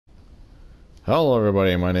Hello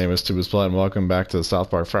everybody, my name is Tubasplat and welcome back to the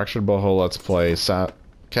South Park Fractured Boho Let's Play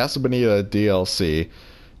Casa Bonita DLC.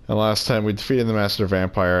 And last time we defeated the Master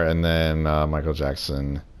Vampire and then Michael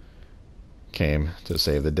Jackson came to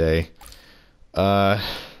save the day.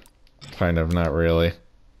 Kind of, not really.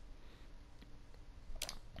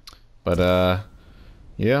 But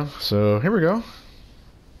yeah, so here we go.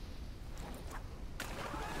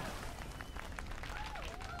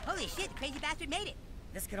 Holy shit, the crazy bastard made it!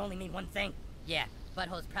 This could only mean one thing. Yeah,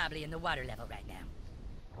 Butthole's probably in the water level right now.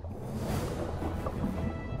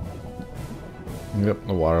 Yep,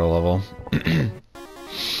 the water level.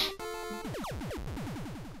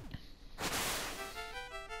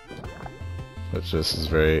 Which this is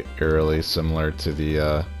very eerily similar to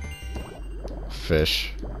the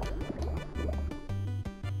fish.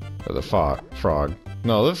 Or the frog.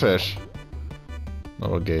 No, the fish.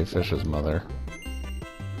 Little gay fish's mother.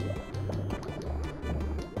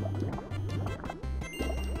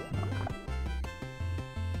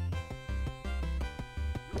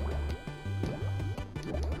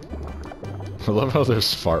 I love how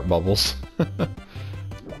there's fart bubbles.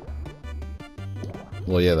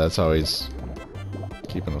 Well, yeah, that's how he's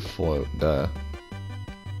keeping afloat, duh.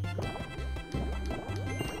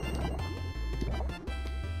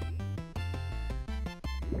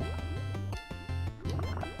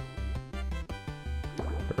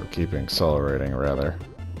 Or keeping accelerating, rather.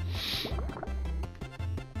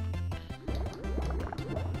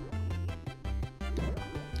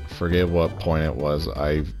 Forget what point it was.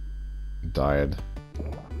 I died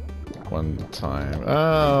one time.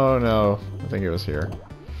 Oh no, I think it was here.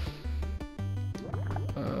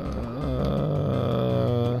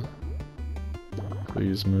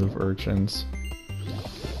 Please move, urchins.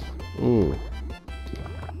 Ooh.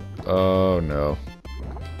 Oh no.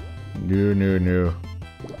 No.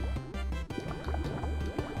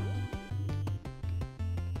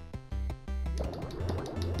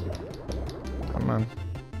 Come on.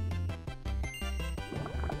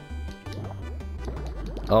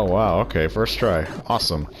 Oh wow, okay, first try.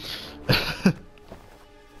 Awesome. Look,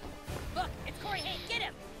 it's Corey. Hey, get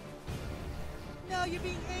him! No, you're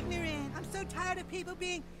being ignorant. I'm so tired of people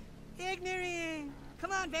being ignorant.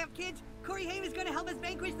 Come on, Vamp kids. Corey Haim is going to help us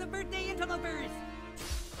vanquish the birthday interlopers.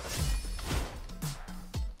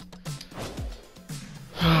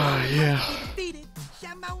 Yeah. Defeated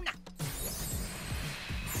Shamona.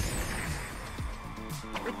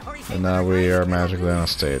 And now we are magically on a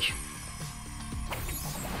stage.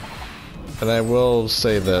 And I will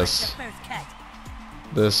say this.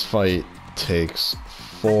 This fight takes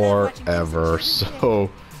forever, so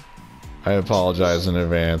I apologize in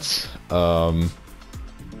advance for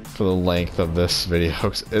the length of this video.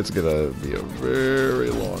 It's gonna be a very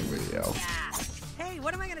long video. Hey,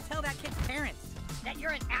 what am I gonna tell that kid's parents? That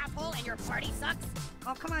you're an asshole and your party sucks?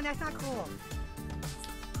 Oh, come on, that's not cool.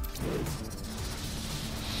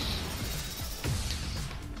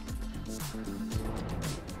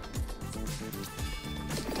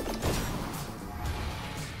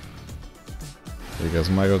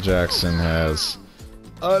 Because Michael Jackson has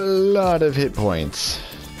a lot of hit points.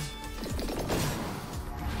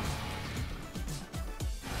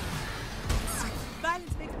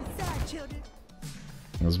 Violence makes me sad, children.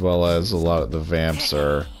 As well as a lot of the vamps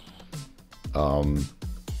are Time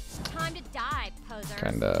to die, poser.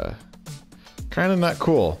 kinda not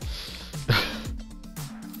cool.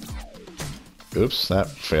 Oops, that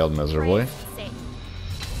failed miserably. Safe.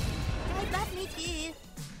 I love me too.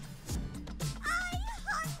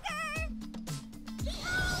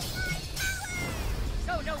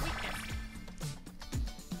 Show no weakness.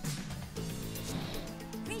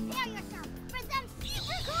 Prepare yourself for some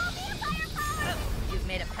super cool vampire power. You've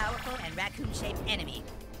made a powerful and raccoon-shaped enemy.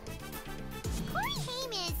 Corey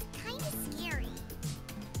Haim is kind of scary.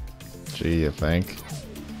 Gee, you think?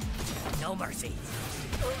 No mercy.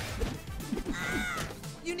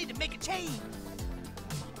 You need to make a change.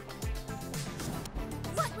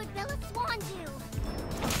 What would Bella Swan do?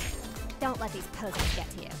 Don't let these posers get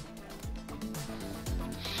to you.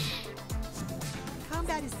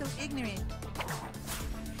 Combat is so ignorant.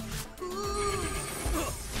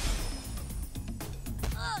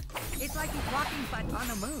 It's like he's walking but on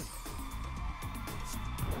the moon.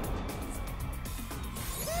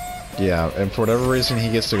 Yeah, and for whatever reason he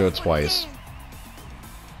gets to go twice.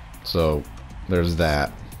 So, there's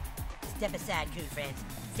that. Step aside, cool friends.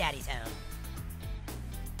 Daddy's home.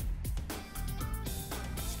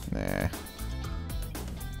 Nah.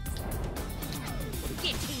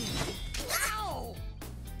 Get him! Ow!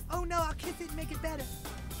 Oh no, I'll kiss it and make it better.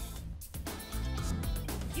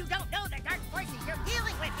 You don't know the dark forces you're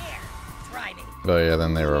dealing with here! Try me. Oh yeah,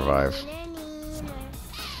 then they revive.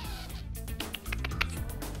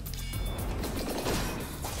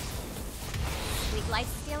 Sweet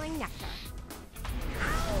life-stealing nectar.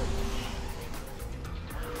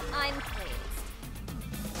 I'm pleased.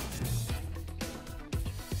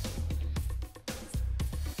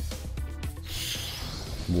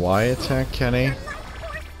 Why attack Kenny? Your life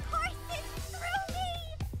force courses through me.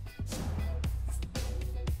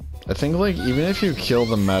 I think like even if you kill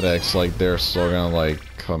the medics, like they're still gonna like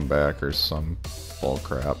come back or some bull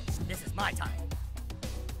crap. This is my time.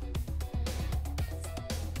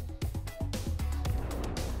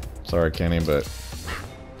 Sorry, Kenny, but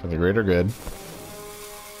for the greater good.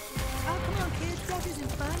 Oh, come on, kids. Death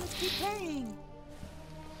isn't fun. Let's keep playing.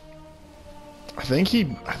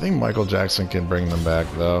 I think Michael Jackson can bring them back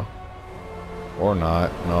though, or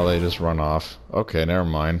not. No, they just run off. Okay, never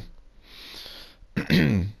mind.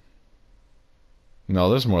 No,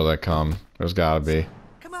 there's more that come. There's gotta be,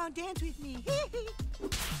 Come on, dance with me.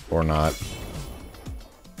 or not.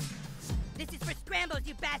 This is for scrambles,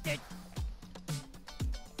 you bastards.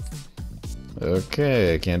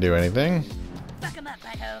 Okay, can't do anything. Fuck 'em up,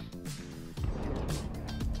 butthole.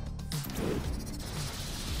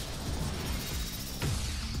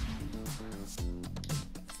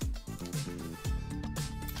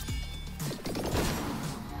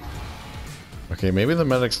 Okay, maybe the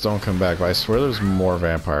medics don't come back, but I swear there's more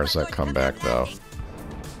vampires that come back though.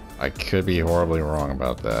 I could be horribly wrong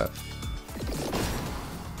about that.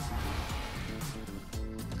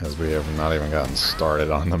 As we have not even gotten started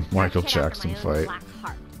on the Michael Jackson fight. Black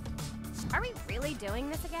heart. Are we really doing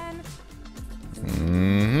this again?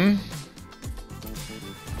 Mm-hmm.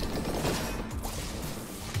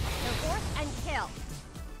 Divorce and kill.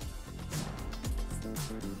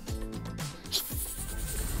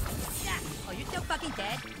 Yeah. Oh, you still fucking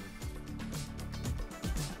dead?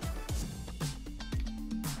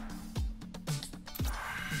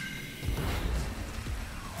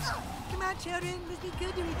 Come on, children. Let's be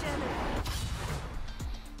good to each other.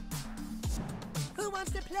 Who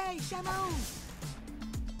wants to play? Shamon.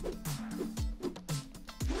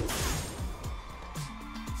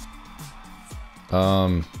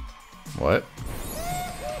 What?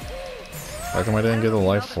 How come I didn't get the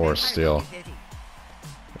life force steal?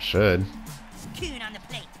 I should. Coon on the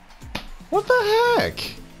plate. What the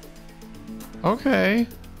heck? Okay.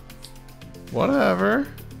 Whatever.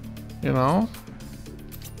 You know.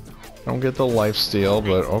 Don't get the life steal,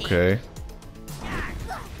 but okay.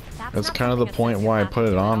 That's kind of the point why I put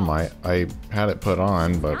it on I had it put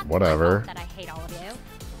on, but whatever. That I hate all of you.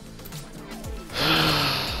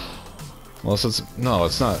 Unless it's... No,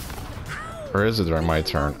 it's not. Or is it during my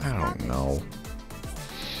turn? I don't know.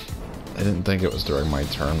 I didn't think it was during my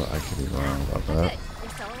turn, but I could be wrong about that. Good.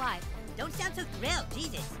 You're still alive. Don't sound so thrilled,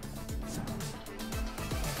 Jesus.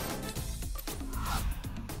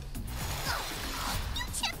 You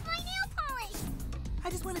chipped my nail polish. I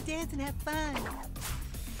just want to dance and have fun.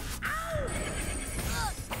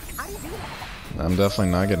 How do you do that? I'm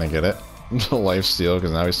definitely not gonna get it. The life steal,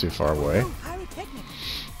 because now he's too far away. Oh, pyrotechnic.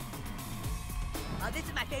 Oh, this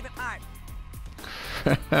is my favorite part.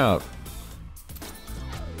 Crap.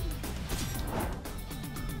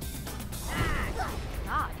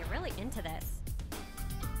 God, you're really into this.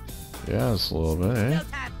 Yeah, it's a little bit, eh? No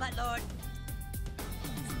time, buttlord.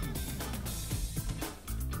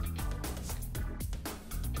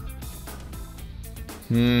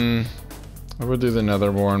 I would do the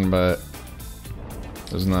Netherborn, but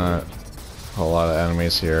there's not a whole lot of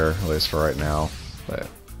enemies here, at least for right now. But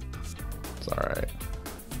it's alright.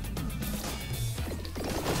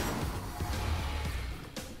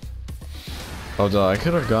 Oh, duh, I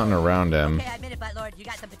could have gotten around him. Okay, I admit it, buttlord. You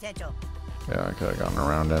got some potential. Yeah, I could have gotten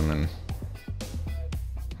around him and...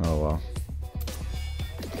 Oh well.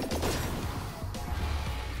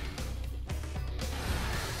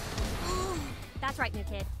 That's right, new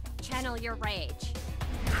kid. Channel your rage.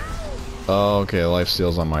 Oh, okay, life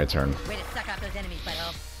steal's on my turn. Way to suck off those enemies,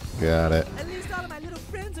 butthole. Got it. At least all of my little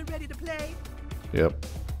friends are ready to play. Yep.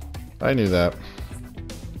 I knew that.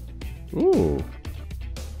 Ooh.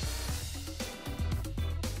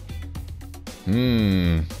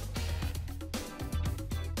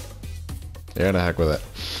 Yeah, to heck with it.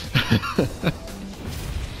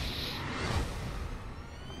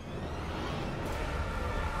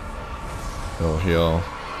 He'll heal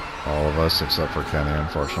all of us except for Kenny,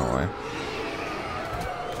 unfortunately.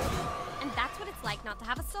 And that's what it's like not to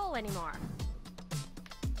have a soul anymore.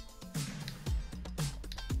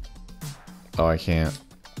 Oh, I can't.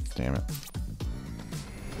 Damn it.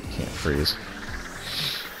 Can't freeze.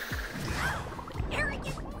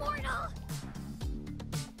 Arrogant mortal!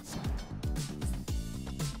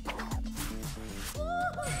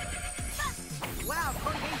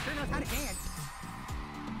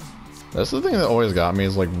 That's the thing that always got me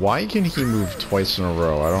is like, why can he move twice in a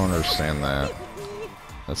row? I don't understand that.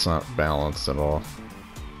 That's not balanced at all.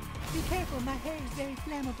 Be careful, my hair is very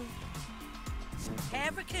flammable.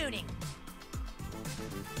 Hair for cooning.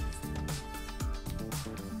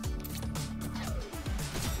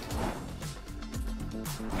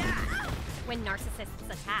 When narcissists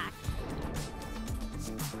attack.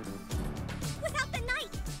 Without the night,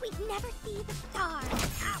 we'd never see the stars.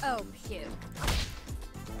 Oh, puke.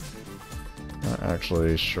 Not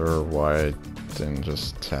actually sure why I didn't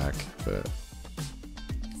just attack, but...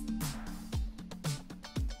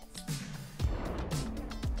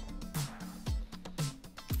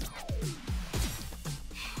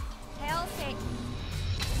 Hell Satan.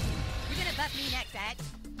 You're gonna buff me next, right?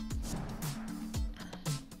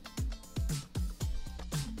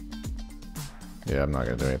 Yeah, I'm not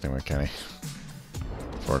gonna do anything with Kenny.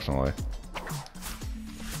 Fortunately.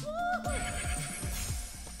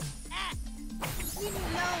 Leave me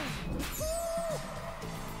alone.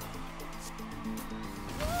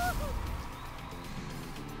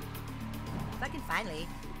 If I can finally.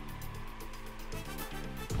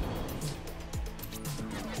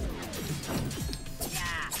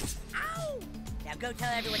 Yeah. Ow! Now go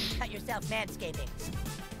tell everyone you cut yourself manscaping.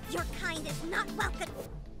 Your kind is not welcome.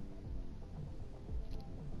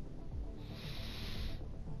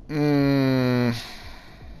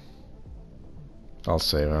 I'll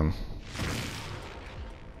save him.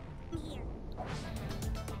 Here.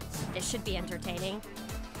 This should be entertaining.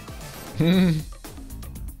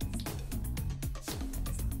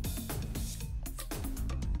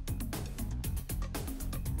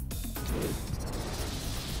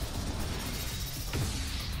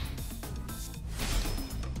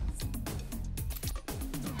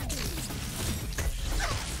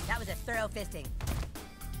 That was a thorough fisting.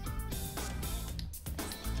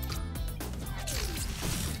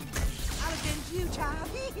 I'll avenge you, child.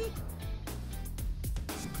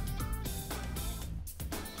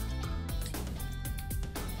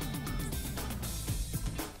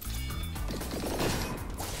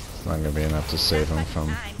 It's not gonna be enough to save him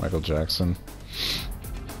from Michael Jackson.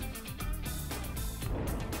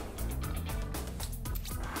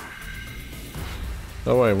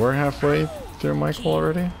 Oh wait, we're halfway through Michael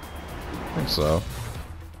already? I think so.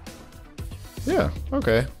 Yeah,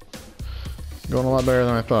 okay. Going a lot better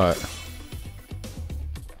than I thought.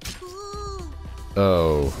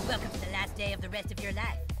 Oh. Welcome to the last day of the rest of your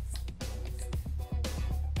life.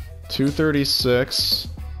 236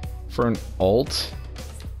 for an ult?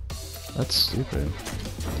 That's stupid.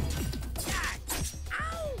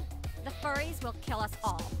 The furries will kill us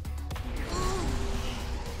all.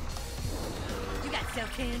 You got so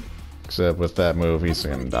coon. Except with that move, he's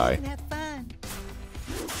gonna die. Have fun.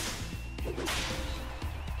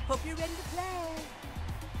 Hope you're ready to play.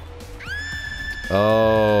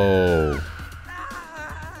 Oh.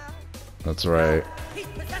 That's right. He's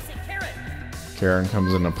possessing Karen. Karen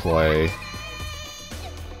comes into play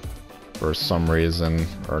for some reason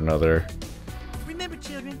or another Remember,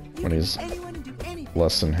 children, you when can he's be anyone and do anything.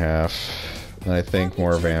 less than half. And I think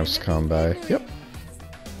more vamps come by. Yep.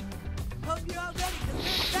 Hope you're all ready to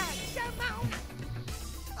live back. Come on.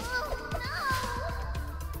 Oh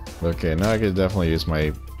no! Okay, now I could definitely use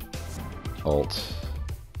my ult.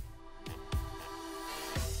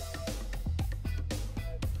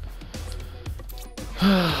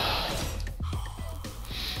 Ow!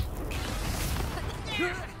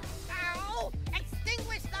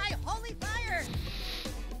 Extinguish thy holy fire!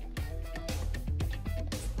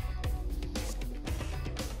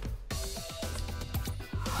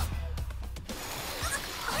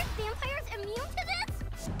 Aren't vampires immune to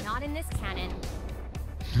this? Not in this canon.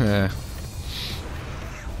 Heh.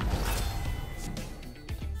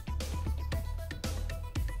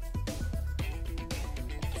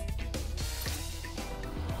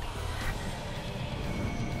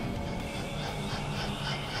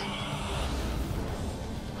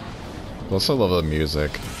 Plus, I love the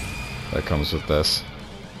music that comes with this.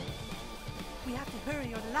 We have to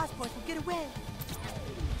hurry or the Lost Boys will get away.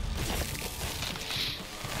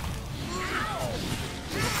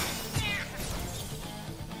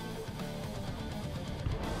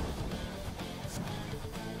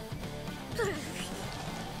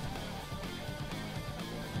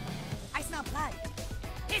 I smell blood.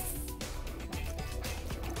 Hiss!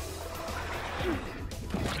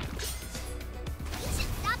 You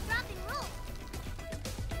should stop dropping rules.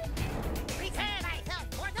 Prepare thyself,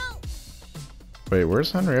 mortal! Wait,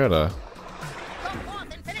 where's Henrietta? Go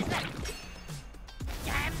forth and finish them!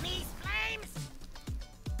 Damn these flames!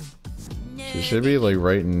 No, She should be like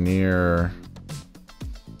right near.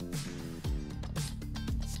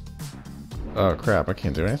 Oh crap, I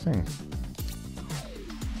can't do anything.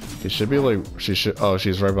 It should be like, she should, oh,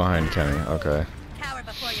 she's right behind Kenny, okay. Cower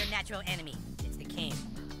before your natural enemy. It's the king.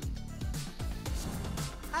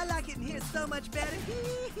 I like it in here so much better.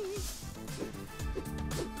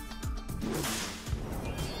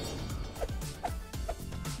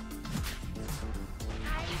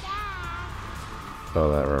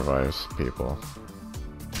 Oh, that revives people.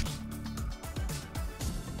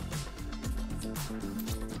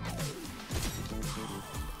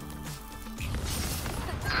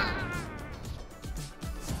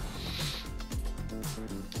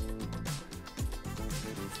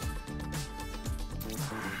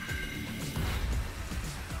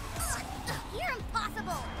 You're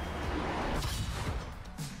impossible.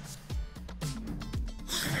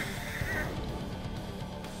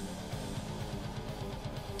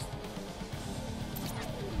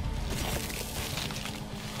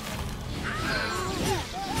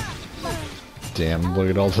 Damn, look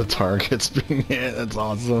at all the targets being hit, that's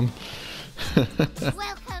awesome. Welcome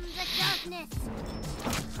to darkness.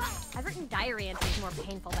 I've written diary entries more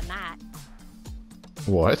painful than that.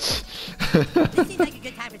 What? This seems like a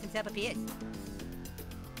good time for some self-appeals.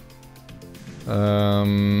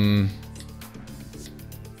 Oh,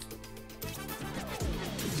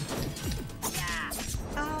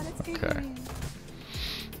 that's Okay. ignorant.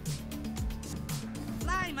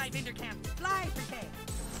 Fly, my Vindercamp. Fly, Fricke.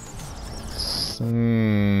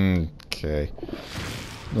 Okay.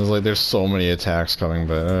 It was like there's so many attacks coming,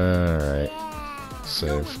 but alright. No one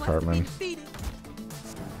Save wants to be Cartman. defeated.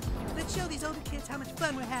 Let's show these older kids how much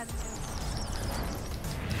fun we're having.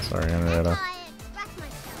 Sorry, Henrietta. Express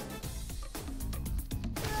myself.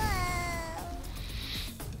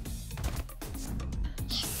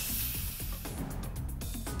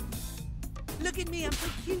 Look at me, I'm so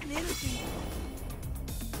cute and innocent.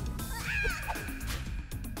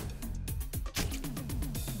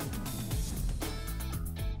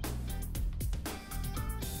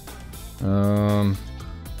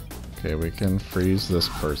 Okay, we can freeze this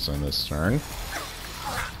person this turn.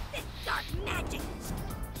 This dark magic.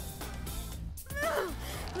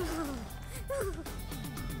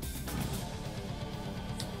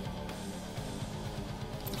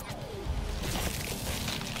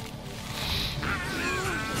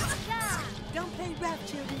 Don't play rough,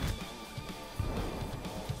 children.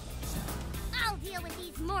 I'll deal with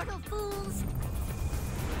these mortal fools.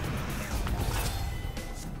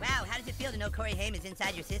 Wow, how does it feel to know Corey Haim is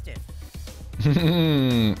inside your sister?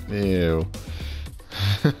 Ew.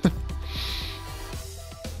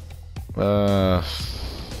 Do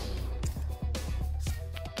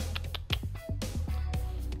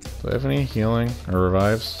I have any healing or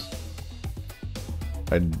revives?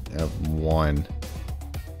 I have one.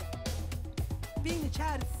 Being a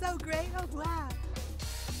child is so great. Oh, wow.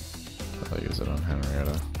 I'll use it on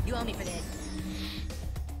Henrietta. You owe me for this.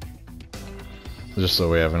 Just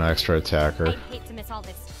so we have an extra attacker. I'd hate to miss all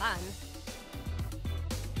this fun.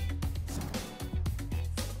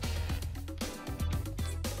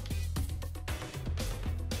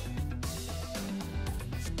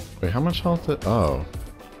 Wait, how much health did... Oh.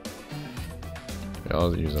 Yeah,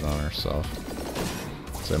 I'll use it on herself.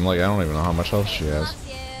 So I'm like, I don't even know how much health she has. Love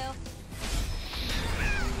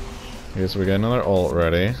you. Okay, so we got another ult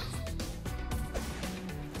ready.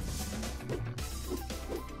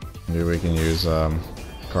 Maybe we can use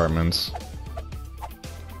Cartman's.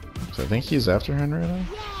 So I think he's after Henrietta?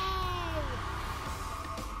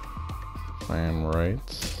 If I am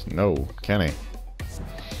right. No, Kenny.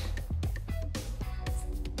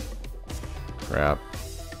 Crap.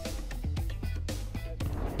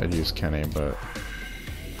 I'd use Kenny, but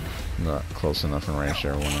not close enough in range to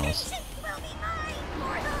everyone else.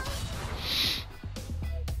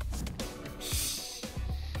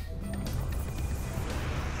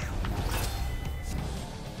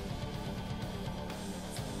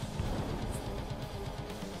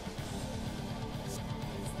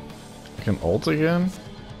 I can ult again?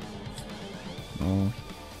 No.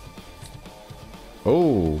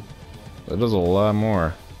 Oh! That does a lot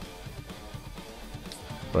more.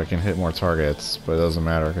 But I can hit more targets, but it doesn't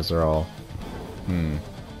matter because they're all... Yeah,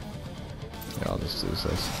 I'll just use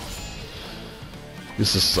this.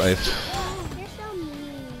 Use the scythe. Oh, you're so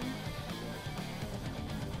mean.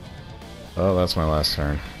 Oh, that's my last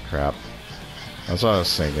turn. Crap. That's what I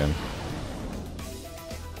was thinking.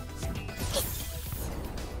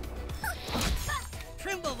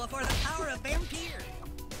 Tremble before the power of vampire.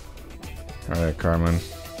 Alright, Carmen.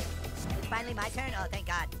 It's finally my turn? Oh, thank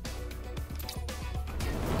God.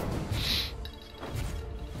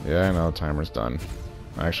 Yeah, I know, timer's done.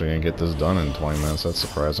 I'm actually gonna get this done in 20 minutes, that's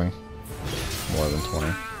surprising. More than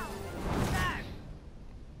 20.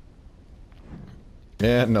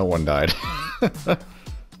 Yeah, no one died. Lucky.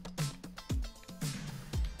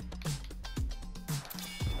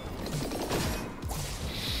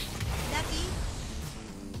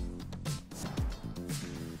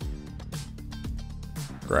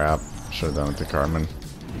 Crap. Should have done it to Carmen.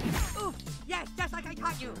 Ooh, yes, just like I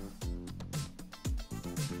taught you.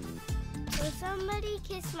 Will somebody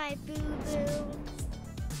kiss my boo-boo?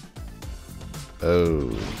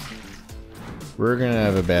 Oh. We're gonna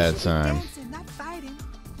have a bad time. Dancing, not fighting.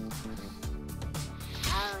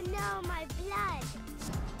 Oh no, my blood.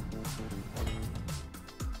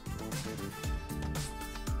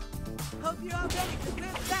 Hope you're all ready to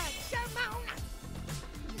grip back.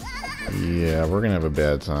 Yeah, we're gonna have a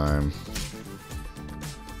bad time.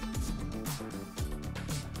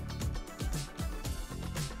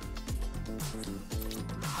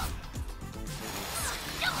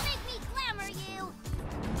 Don't make me glamour you.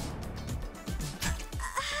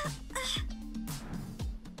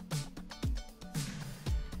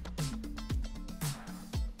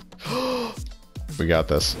 We got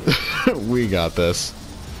this. We got this.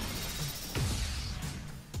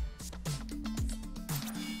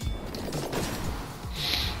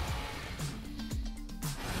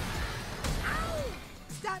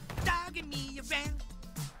 Stop dogging me, you ran.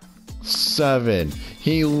 7.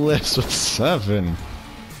 He lives with 7. You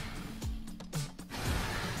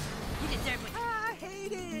deserve it. I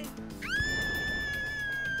hate it.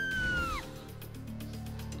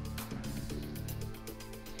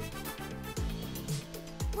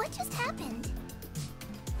 What just happened?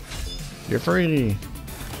 You're free.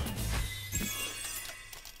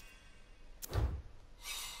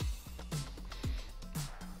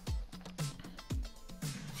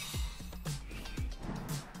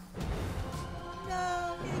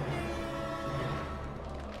 No,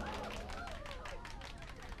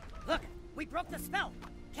 Look, we broke the spell.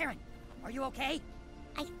 Karen, are you okay?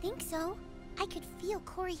 I think so. I could feel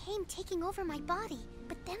Corey Haim taking over my body,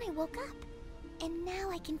 but then I woke up. And now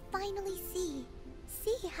I can finally see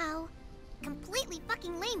how completely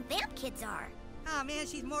fucking lame vamp kids are. Oh man,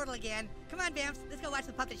 she's mortal again. Come on, Vamps, let's go watch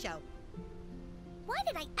the puppet show. Why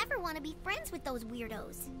did I ever want to be friends with those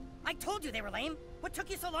weirdos? I told you they were lame. What took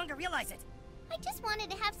you so long to realize it? I just wanted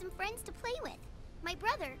to have some friends to play with. My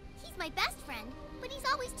brother, he's my best friend, but he's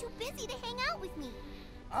always too busy to hang out with me.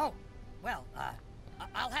 Oh, well,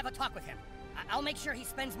 I'll have a talk with him. I'll make sure he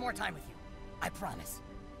spends more time with you. I promise.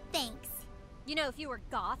 Thanks. You know, if you were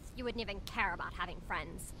goth, you wouldn't even care about having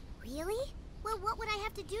friends. Really? Well, what would I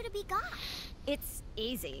have to do to be goth? It's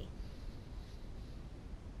easy.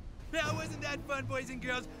 Now, wasn't that fun, boys and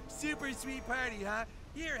girls? Super sweet party, huh?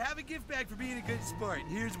 Here, have a gift bag for being a good sport.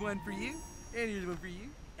 Here's one for you, and here's one for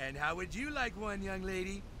you. And how would you like one, young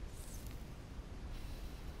lady?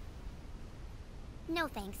 No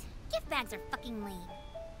thanks. Gift bags are fucking lame.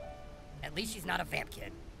 At least she's not a vamp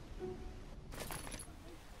kid.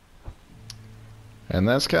 And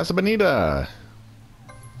that's Casa Bonita.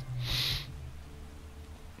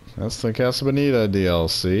 That's the Casa Bonita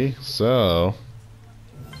DLC. So,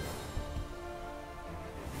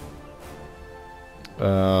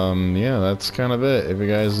 yeah, that's kind of it. If you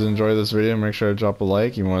guys enjoyed this video, make sure to drop a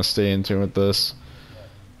like. You want to stay in tune with this.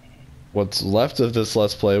 What's left of this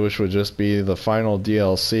Let's Play, which would just be the final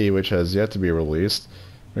DLC, which has yet to be released.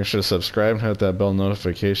 Make sure to subscribe and hit that bell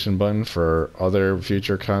notification button for other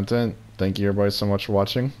future content. Thank you everybody so much for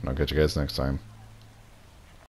watching. I'll catch you guys next time.